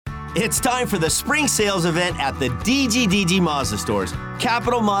It's time for the spring sales event at the DGDG Mazda stores.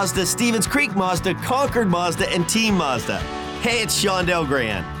 Capital Mazda, Stevens Creek Mazda, Concord Mazda, and Team Mazda. Hey, it's Shondell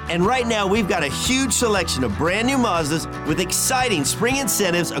Grand. And right now we've got a huge selection of brand new Mazdas with exciting spring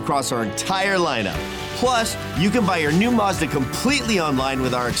incentives across our entire lineup. Plus, you can buy your new Mazda completely online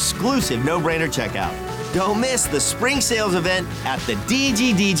with our exclusive no-brainer checkout. Don't miss the spring sales event at the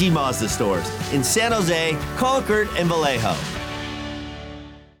DGDG Mazda stores in San Jose, Concord, and Vallejo.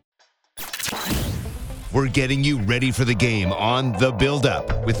 We're getting you ready for the game on The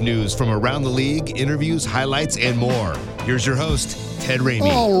Build-Up with news from around the league, interviews, highlights, and more. Here's your host, Ted Ramey.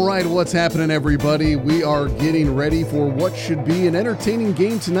 All right, what's happening, everybody? We are getting ready for what should be an entertaining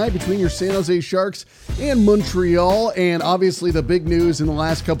game tonight between your San Jose Sharks and Montreal. And obviously the big news in the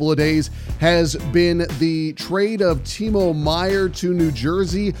last couple of days has been the trade of Timo Meier to New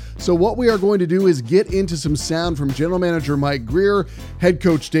Jersey. So what we are going to do is get into some sound from General Manager Mike Grier, Head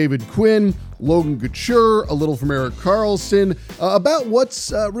Coach David Quinn, Logan Couture, a little from Erik Karlsson, about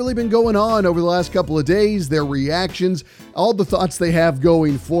what's really been going on over the last couple of days, their reactions, all the thoughts they have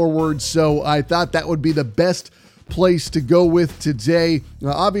going forward. So I thought that would be the best place to go with today.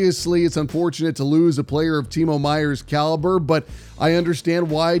 Obviously, it's unfortunate to lose a player of Timo Meier's caliber, but I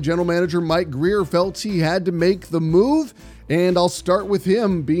understand why General Manager Mike Grier felt he had to make the move. And I'll start with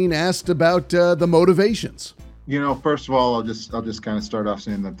him being asked about the motivations. You know, first of all, I'll just kind of start off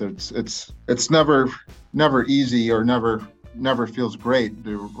saying that it's never easy or never feels great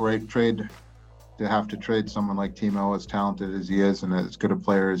to have to trade someone like Timo, as talented as he is and as good a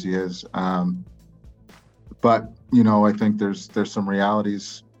player as he is. But you know, I think there's some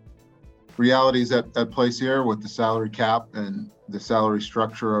realities at place here with the salary cap and the salary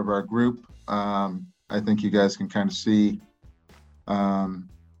structure of our group. I think you guys can kind of see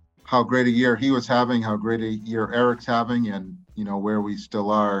how great a year he was having, how great a year Erik's having, and, you know, where we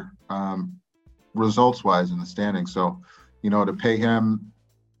still are results-wise in the standings. So, you know, to pay him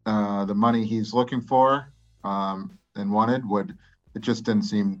the money he's looking for and wanted, it just didn't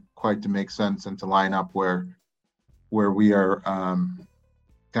seem quite to make sense and to line up where we are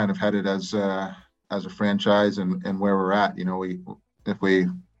kind of headed as a franchise and where we're at. You know, we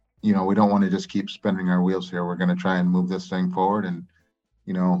don't want to just keep spinning our wheels here. We're going to try and move this thing forward. And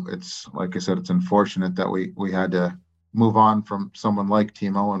you know, it's like I said, it's unfortunate that we had to move on from someone like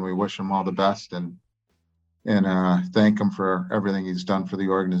Timo, and we wish him all the best and thank him for everything he's done for the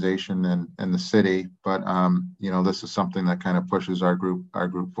organization and the city. But you know, this is something that kind of pushes our group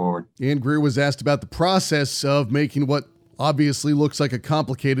forward. And Grier was asked about the process of making what obviously looks like a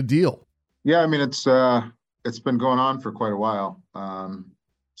complicated deal. Yeah, I mean, it's been going on for quite a while,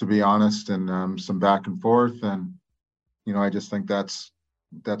 to be honest, and some back and forth, and you know, I just think that's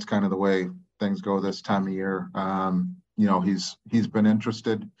kind of the way things go this time of year. You know, he's been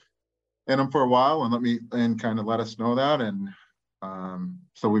interested in him for a while and kind of let us know that. And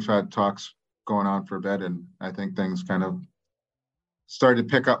so we've had talks going on for a bit, and I think things kind of started to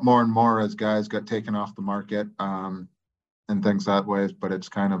pick up more and more as guys got taken off the market and things that way. But we've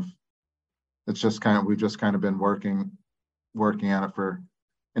just kind of been working at it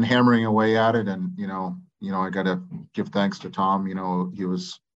and hammering away at it. And, you know, I got to give thanks to Tom. You know, he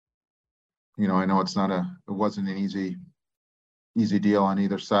was, you know, I know it wasn't an easy deal on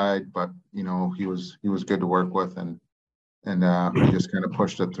either side, but, you know, he was good to work with, and we just kind of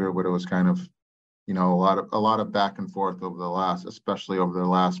pushed it through. But it was kind of, you know, a lot of back and forth especially over the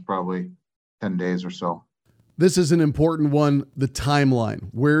last probably 10 days or so. This is an important one, the timeline.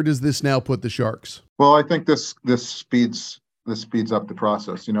 Where does this now put the Sharks? Well, I think this speeds up the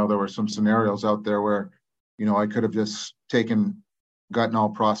process. You know, there were some scenarios out there where, you know, I could have just gotten all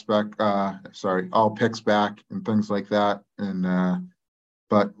picks back and things like that. And,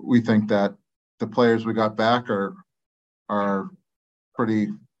 but we think that the players we got back are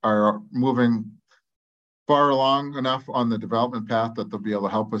moving far along enough on the development path that they'll be able to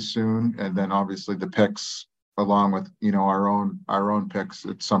help us soon. And then obviously the picks, along with, you know, our own picks,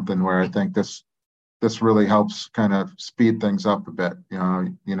 it's something where I think this really helps kind of speed things up a bit.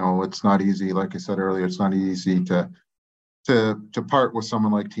 You know, it's not easy. Like I said earlier, it's not easy to part with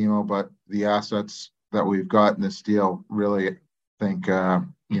someone like Timo, but the assets that we've got in this deal really, I think,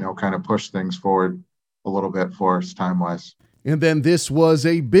 you know, kind of push things forward a little bit for us time-wise. And then this was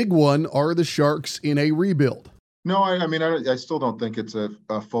a big one. Are the Sharks in a rebuild? No, I mean, I still don't think it's a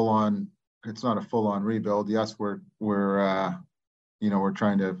full-on. It's not a full-on rebuild. Yes, we're you know, we're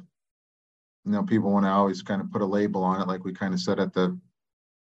trying to. You know, people want to always kind of put a label on it, like we kind of said at the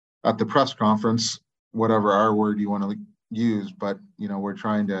press conference, whatever our word you want to use. But you know, we're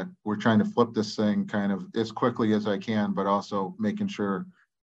trying to flip this thing kind of as quickly as I can, but also making sure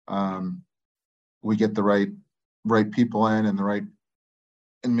we get the right people in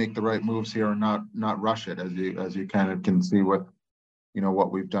and make the right moves here and not rush it, as you kind of can see with,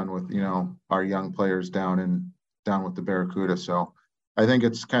 what we've done with, our young players down with the Barracuda. So I think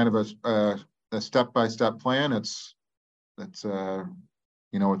it's kind of a step-by-step plan. It's a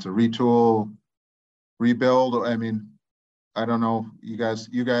retool, rebuild. I mean, I don't know, you guys,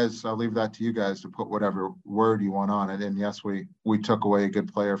 I'll leave that to you guys to put whatever word you want on it. And yes, we took away a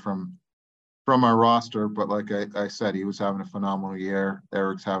good player from our roster, but like I said, he was having a phenomenal year.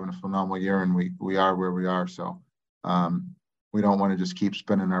 Eric's having a phenomenal year, and we are where we are. So we don't want to just keep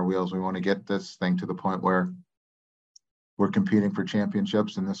spinning our wheels. We want to get this thing to the point where we're competing for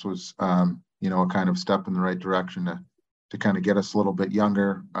championships. And this was, a kind of step in the right direction to kind of get us a little bit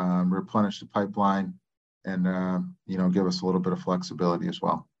younger, replenish the pipeline, and, give us a little bit of flexibility as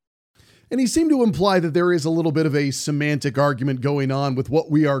well. And he seemed to imply that there is a little bit of a semantic argument going on with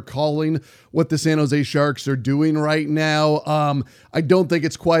what we are calling what the San Jose Sharks are doing right now. I don't think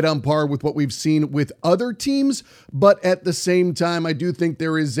it's quite on par with what we've seen with other teams, but at the same time, I do think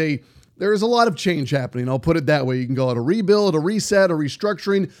there is a lot of change happening. I'll put it that way. You can call it a rebuild, a reset, a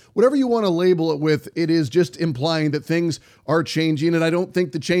restructuring, whatever you want to label it with. It is just implying that things are changing, and I don't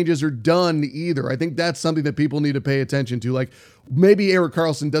think the changes are done either. I think that's something that people need to pay attention to. Like, maybe Erik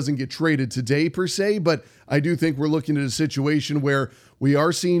Karlsson doesn't get traded today per se, but I do think we're looking at a situation where we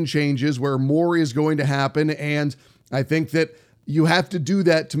are seeing changes, where more is going to happen, and I think that you have to do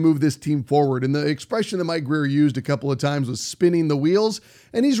that to move this team forward. And the expression that Mike Grier used a couple of times was spinning the wheels.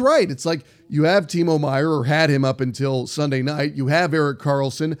 And he's right. It's like you have Timo Meier, or had him up until Sunday night. You have Erik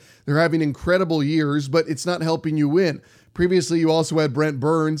Karlsson. They're having incredible years, but it's not helping you win. Previously, you also had Brent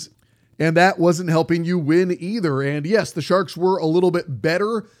Burns, and that wasn't helping you win either. And yes, the Sharks were a little bit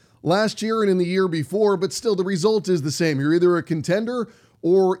better last year and in the year before, but still the result is the same. You're either a contender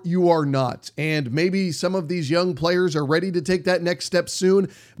or you are not. And maybe some of these young players are ready to take that next step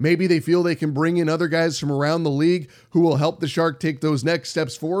soon. Maybe they feel they can bring in other guys from around the league who will help the Shark take those next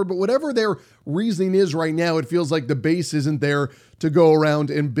steps forward. But whatever their reasoning is right now, it feels like the base isn't there to go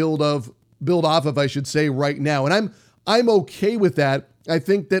around and build off of, I should say, right now. And I'm okay with that. I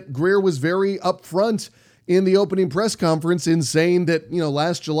think that Grier was very upfront in the opening press conference in saying that,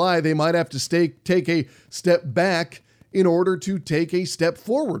 last July they might have to take a step back in order to take a step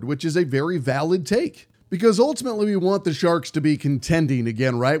forward, which is a very valid take. Because ultimately we want the Sharks to be contending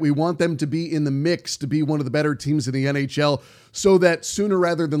again, right? We want them to be in the mix, to be one of the better teams in the NHL, so that sooner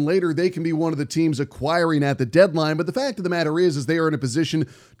rather than later they can be one of the teams acquiring at the deadline. But the fact of the matter is they are in a position,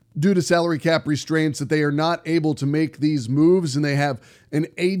 due to salary cap restraints, that they are not able to make these moves, and they have an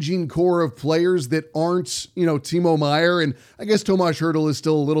aging core of players that aren't, Timo Meier, and I guess Tomas Hertl is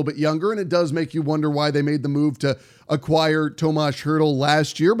still a little bit younger, and it does make you wonder why they made the move to acquire Tomas Hertl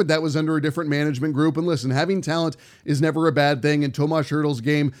last year, but that was under a different management group. And listen, having talent is never a bad thing, and Tomas Hertl's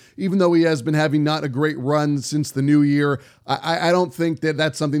game, even though he has been having not a great run since the new year, I don't think that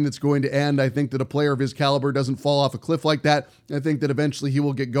that's something that's going to end. I think that a player of his caliber doesn't fall off a cliff like that. I think that eventually he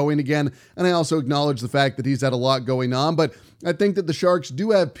will get going again, and I also acknowledge the fact that he's had a lot going on, but I think that the Sharks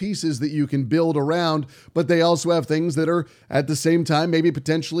do have pieces that you can build around, but they also have things that are at the same time maybe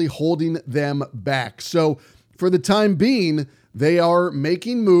potentially holding them back. So for the time being, they are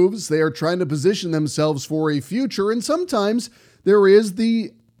making moves. They are trying to position themselves for a future, and sometimes there is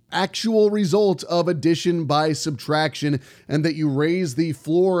the actual result of addition by subtraction, and that you raise the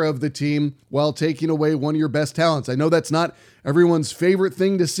floor of the team while taking away one of your best talents. I know that's not everyone's favorite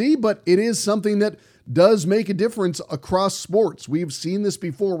thing to see, but it is something that does make a difference across sports. We've seen this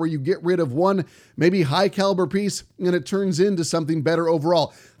before, where you get rid of one maybe high caliber piece and it turns into something better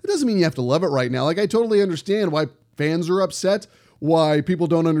overall. It doesn't mean you have to love it right now. Like, I totally understand why fans are upset, why people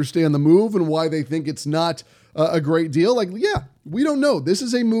don't understand the move, and why they think it's not a great deal. Like, yeah, we don't know. This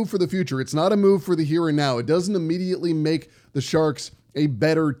is a move for the future. It's not a move for the here and now. It doesn't immediately make the Sharks a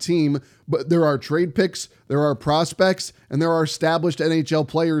better team, but there are trade picks, there are prospects, and there are established NHL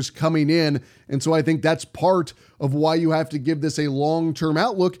players coming in. And so I think that's part of why you have to give this a long-term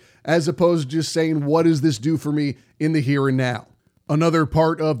outlook, as opposed to just saying, what does this do for me in the here and now? Another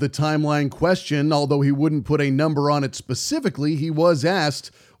part of the timeline question, although he wouldn't put a number on it specifically, he was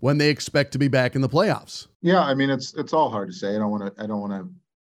asked when they expect to be back in the playoffs. Yeah, I mean, it's all hard to say. I don't want to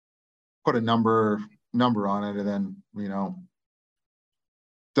put a number on it, and then,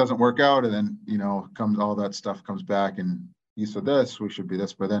 doesn't work out, and then, comes all that stuff comes back, and you said this, we should be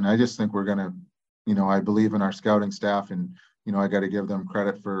this. But then I just think we're going to, I believe in our scouting staff, and, I got to give them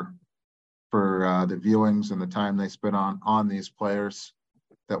credit for the viewings and the time they spent on these players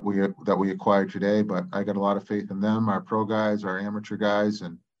that we acquired today. But I got a lot of faith in them, our pro guys, our amateur guys,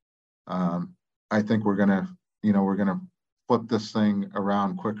 and I think we're gonna flip this thing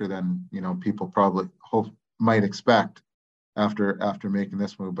around quicker than people probably might expect after making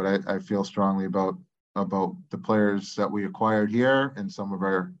this move. But I feel strongly about the players that we acquired here and some of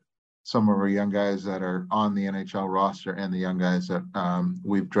our young guys that are on the NHL roster and the young guys that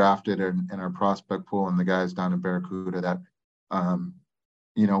we've drafted in our prospect pool and the guys down in Barracuda that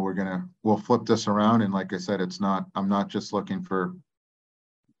we'll flip this around. And like I said, I'm not just looking for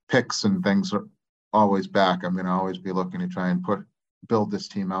picks and things always back. I'm going to always be looking to try and build this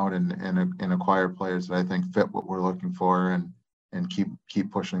team out and acquire players that I think fit what we're looking for and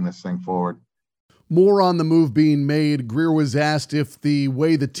keep pushing this thing forward. More on the move being made. Greer was asked if the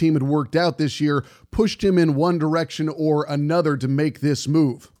way the team had worked out this year pushed him in one direction or another to make this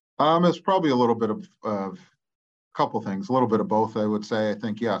move. It's probably a little bit of a couple things, a little bit of both, I would say. I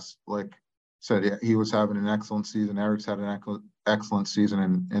think, yes, like I said, he was having an excellent season. Eric's had an excellent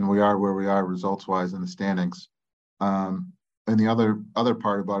season, and we are where we are results-wise in the standings. And the other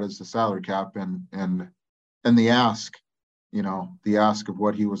part about it is the salary cap and the ask. The ask of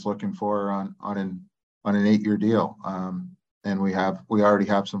what he was looking for on an 8-year deal. And we already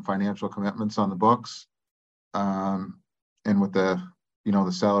have some financial commitments on the books. And with the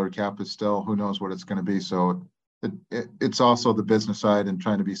salary cap is still, who knows what it's going to be. So it's also the business side and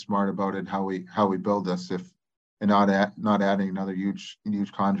trying to be smart about it, how we build this and not adding another huge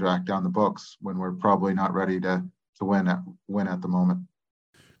contract down the books when we're probably not ready to win at the moment.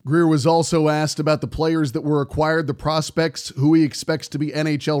 Greer was also asked about the players that were acquired, the prospects, who he expects to be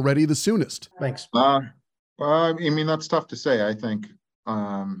NHL ready the soonest. Thanks. That's tough to say. I think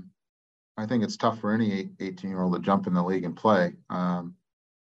it's tough for any 18-year-old to jump in the league and play.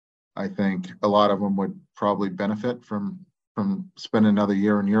 I think a lot of them would probably benefit from spending another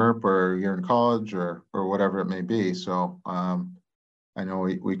year in Europe or a year in college or whatever it may be. So I know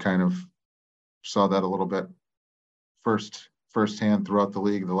we kind of saw that a little bit firsthand throughout the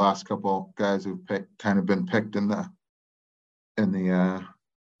league. The last couple guys who've been picked in the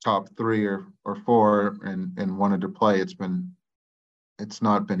top 3 or 4 and wanted to play, it's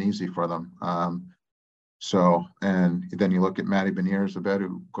not been easy for them. So, and then you look at Matty Beniers,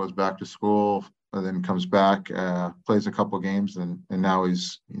 who goes back to school and then comes back, plays a couple games, and now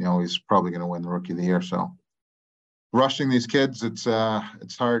he's probably going to win the Rookie of the Year. So rushing these kids, it's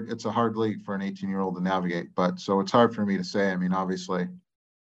hard. It's a hard league for an 18-year-old to navigate. But so it's hard for me to say. I mean, obviously,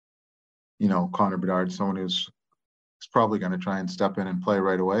 Connor Bedard, someone who's probably going to try and step in and play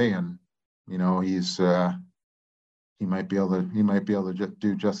right away, and he might be able to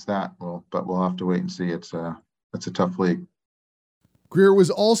do just that. But we'll have to wait and see. It's a tough league. Greer was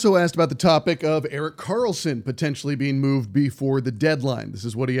also asked about the topic of Erik Karlsson potentially being moved before the deadline. This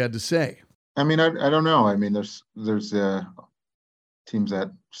is what he had to say. I mean, I don't know. I mean, there's teams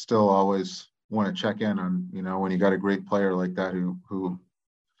that still always want to check in on, when you got a great player like that who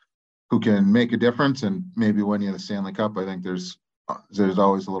can make a difference and maybe win you the Stanley Cup. I think there's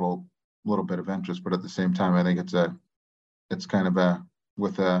always a little bit of interest, but at the same time, I think it's kind of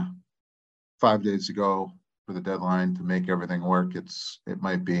with 5 days to go for the deadline to make everything work. It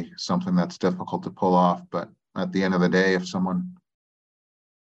might be something that's difficult to pull off, but at the end of the day, if someone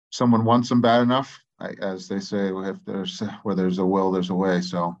wants them bad enough, as they say, where there's a will, there's a way.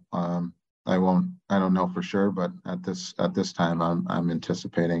 So I don't know for sure, but at this time, I'm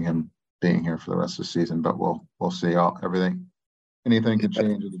anticipating him being here for the rest of the season. But we'll see. Anything can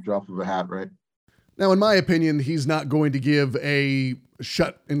change at the drop of a hat, right? Now, in my opinion, he's not going to give a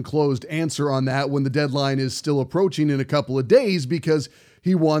shut and closed answer on that when the deadline is still approaching in a couple of days, because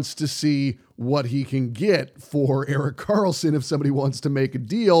he wants to see what he can get for Erik Karlsson if somebody wants to make a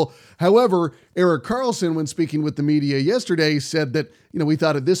deal. However, Erik Karlsson, when speaking with the media yesterday, said that, we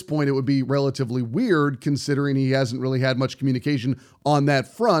thought at this point it would be relatively weird considering he hasn't really had much communication on that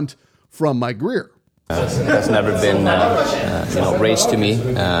front from Mike Greer. That's never been, raised to me,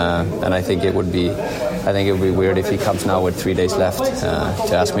 and I think it would be weird if he comes now with 3 days left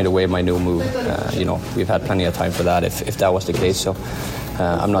to ask me to waive my new move. We've had plenty of time for that if that was the case. So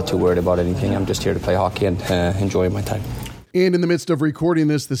I'm not too worried about anything. I'm just here to play hockey and enjoy my time. And in the midst of recording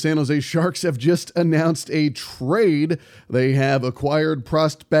this, the San Jose Sharks have just announced a trade. They have acquired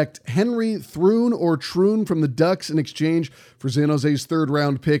prospect Henry Thrun from the Ducks in exchange for San Jose's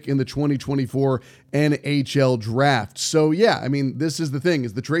third-round pick in the 2024 NHL Draft. So, yeah, I mean, this is the thing,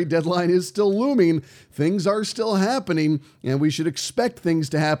 is the trade deadline is still looming. Things are still happening, and we should expect things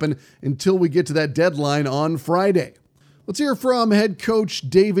to happen until we get to that deadline on Friday. Let's hear from head coach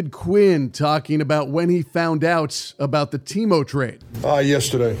David Quinn talking about when he found out about the Timo trade.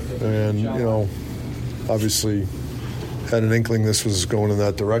 Yesterday, and obviously had an inkling this was going in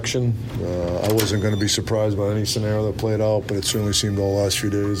that direction. I wasn't going to be surprised by any scenario that played out, but it certainly seemed the last few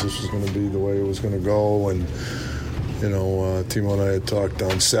days this was going to be the way it was going to go. And, Timo and I had talked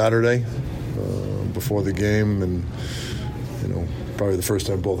on Saturday before the game, and, probably the first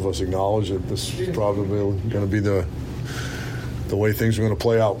time both of us acknowledged that this was probably going to be the way things were going to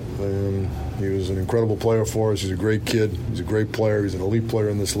play out. And he was an incredible player for us. He's a great kid. He's a great player. He's an elite player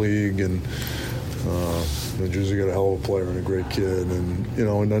in this league. And New Jersey got a hell of a player and a great kid. And,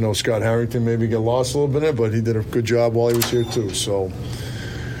 and I know Scott Harrington maybe got lost a little bit in it, but he did a good job while he was here too. So,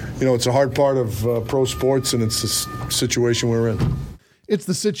 it's a hard part of pro sports, and it's the situation we're in. It's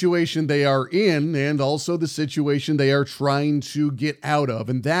the situation they are in, and also the situation they are trying to get out of.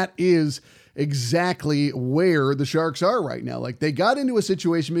 And that is exactly where the Sharks are right now. Like, they got into a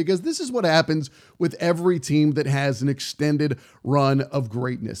situation because this is what happens with every team that has an extended run of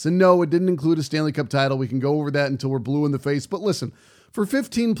greatness. And no, it didn't include a Stanley Cup title. We can go over that until we're blue in the face. But listen, for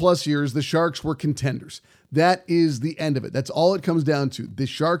 15 plus years, the Sharks were contenders. That is the end of it. That's all it comes down to. The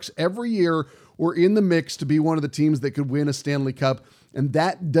Sharks every year were in the mix to be one of the teams that could win a Stanley Cup. And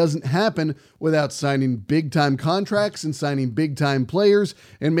that doesn't happen without signing big-time contracts and signing big-time players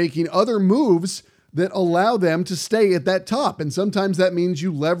and making other moves that allow them to stay at that top. And sometimes that means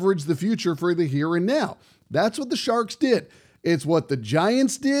you leverage the future for the here and now. That's what the Sharks did. It's what the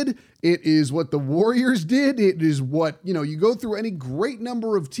Giants did. It is what the Warriors did. It is what, you go through any great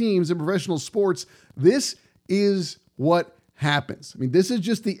number of teams in professional sports. This is what happens. I mean, this is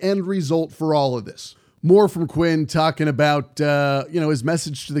just the end result for all of this. More from Quinn talking about, his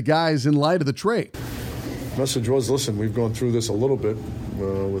message to the guys in light of the trade. Message was, listen, we've gone through this a little bit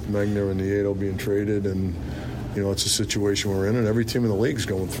with Magner and Nieto being traded, and, it's a situation we're in, and every team in the league is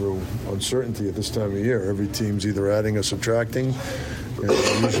going through uncertainty at this time of year. Every team's either adding or subtracting,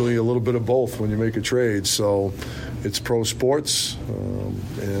 and usually a little bit of both when you make a trade. So it's pro sports,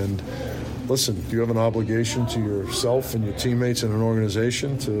 and listen, you have an obligation to yourself and your teammates in an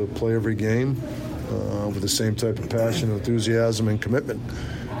organization to play every game with the same type of passion, enthusiasm, and commitment.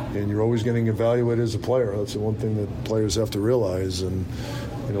 And you're always getting evaluated as a player. That's the one thing that players have to realize. And,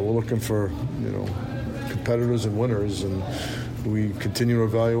 we're looking for, competitors and winners. And we continue to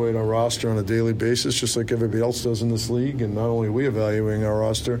evaluate our roster on a daily basis, just like everybody else does in this league. And not only are we evaluating our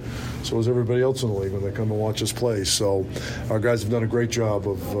roster, so is everybody else in the league when they come and watch us play. So our guys have done a great job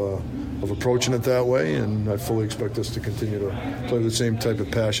of approaching it that way, and I fully expect us to continue to play with the same type of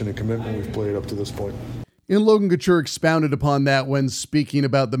passion and commitment we've played up to this point. And Logan Couture expounded upon that when speaking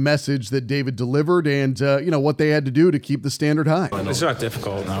about the message that David delivered and, what they had to do to keep the standard high. It's not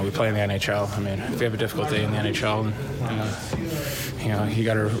difficult. No, we play in the NHL. I mean, if you have a difficult day in the NHL, you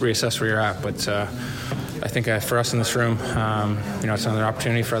got to reassess where you're at. But I think for us in this room, it's another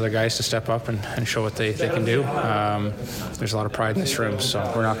opportunity for other guys to step up and show what they can do. There's a lot of pride in this room, so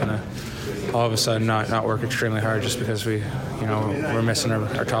we're not going to all of a sudden not work extremely hard just because we're missing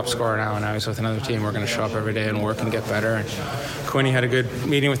our top scorer now, and now he's with another team. We're going to show up every day and work and get better. And Quinny had a good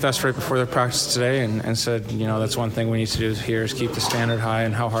meeting with us right before the practice today and said, that's one thing we need to do here is keep the standard high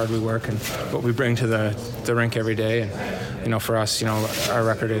and how hard we work and what we bring to the rink every day. And, for us, our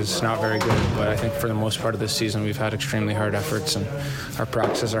record is not very good, but I think for the most part of this season we've had extremely hard efforts, and our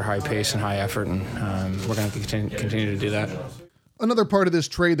practices are high pace and high effort, and we're going to continue to do that. Another part of this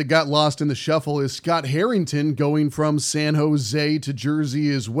trade that got lost in the shuffle is Scott Harrington going from San Jose to Jersey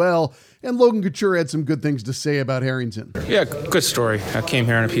as well. And Logan Couture had some good things to say about Harrington. Yeah, good story. I came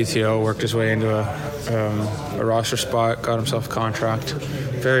here on a PTO, worked his way into a roster spot, got himself a contract.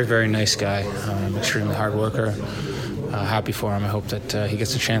 Very, very nice guy, extremely hard worker. Happy for him. I hope that he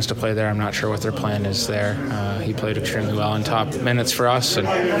gets a chance to play there. I'm not sure what their plan is there. He played extremely well in top minutes for us and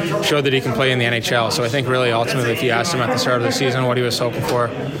showed that he can play in the NHL. So I think really ultimately if you asked him at the start of the season what he was hoping for,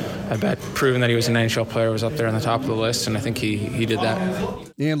 I bet proving that he was an NHL player was up there on the top of the list, and I think he did that.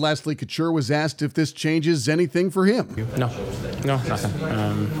 And lastly, Couture was asked if this changes anything for him. No, nothing.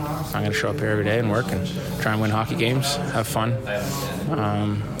 I'm going to show up here every day and work and try and win hockey games, have fun,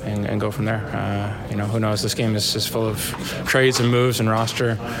 and go from there. Who knows? This game is full of trades and moves, and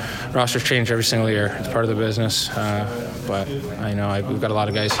rosters change every single year. It's part of the business. But I know we've got a lot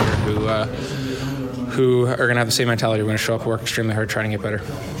of guys here who are going to have the same mentality. We're going to show up, work extremely hard, try to get better.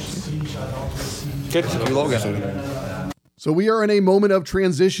 Good. Logan. So we are in a moment of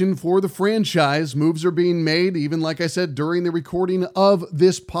transition for the franchise. Moves are being made, even like I said, during the recording of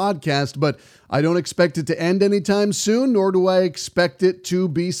this podcast, but I don't expect it to end anytime soon, nor do I expect it to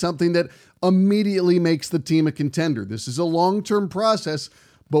be something that immediately makes the team a contender. This is a long-term process,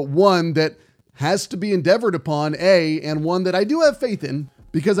 but one that has to be endeavored upon, and one that I do have faith in,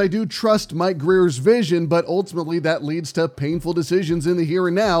 because I do trust Mike Greer's vision, but ultimately that leads to painful decisions in the here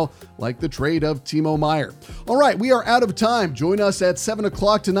and now, like the trade of Timo Meier. All right, we are out of time. Join us at 7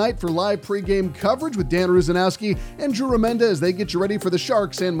 o'clock tonight for live pregame coverage with Dan Ruzanowski and Drew Remenda as they get you ready for the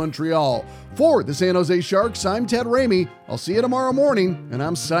Sharks and Montreal. For the San Jose Sharks, I'm Ted Ramey. I'll see you tomorrow morning, and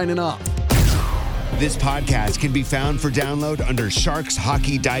I'm signing off. This podcast can be found for download under Sharks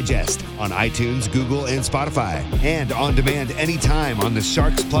Hockey Digest on iTunes, Google, and Spotify, and on demand anytime on the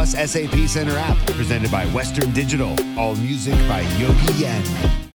Sharks Plus SAP Center app, presented by Western Digital. All music by Yogi Yen.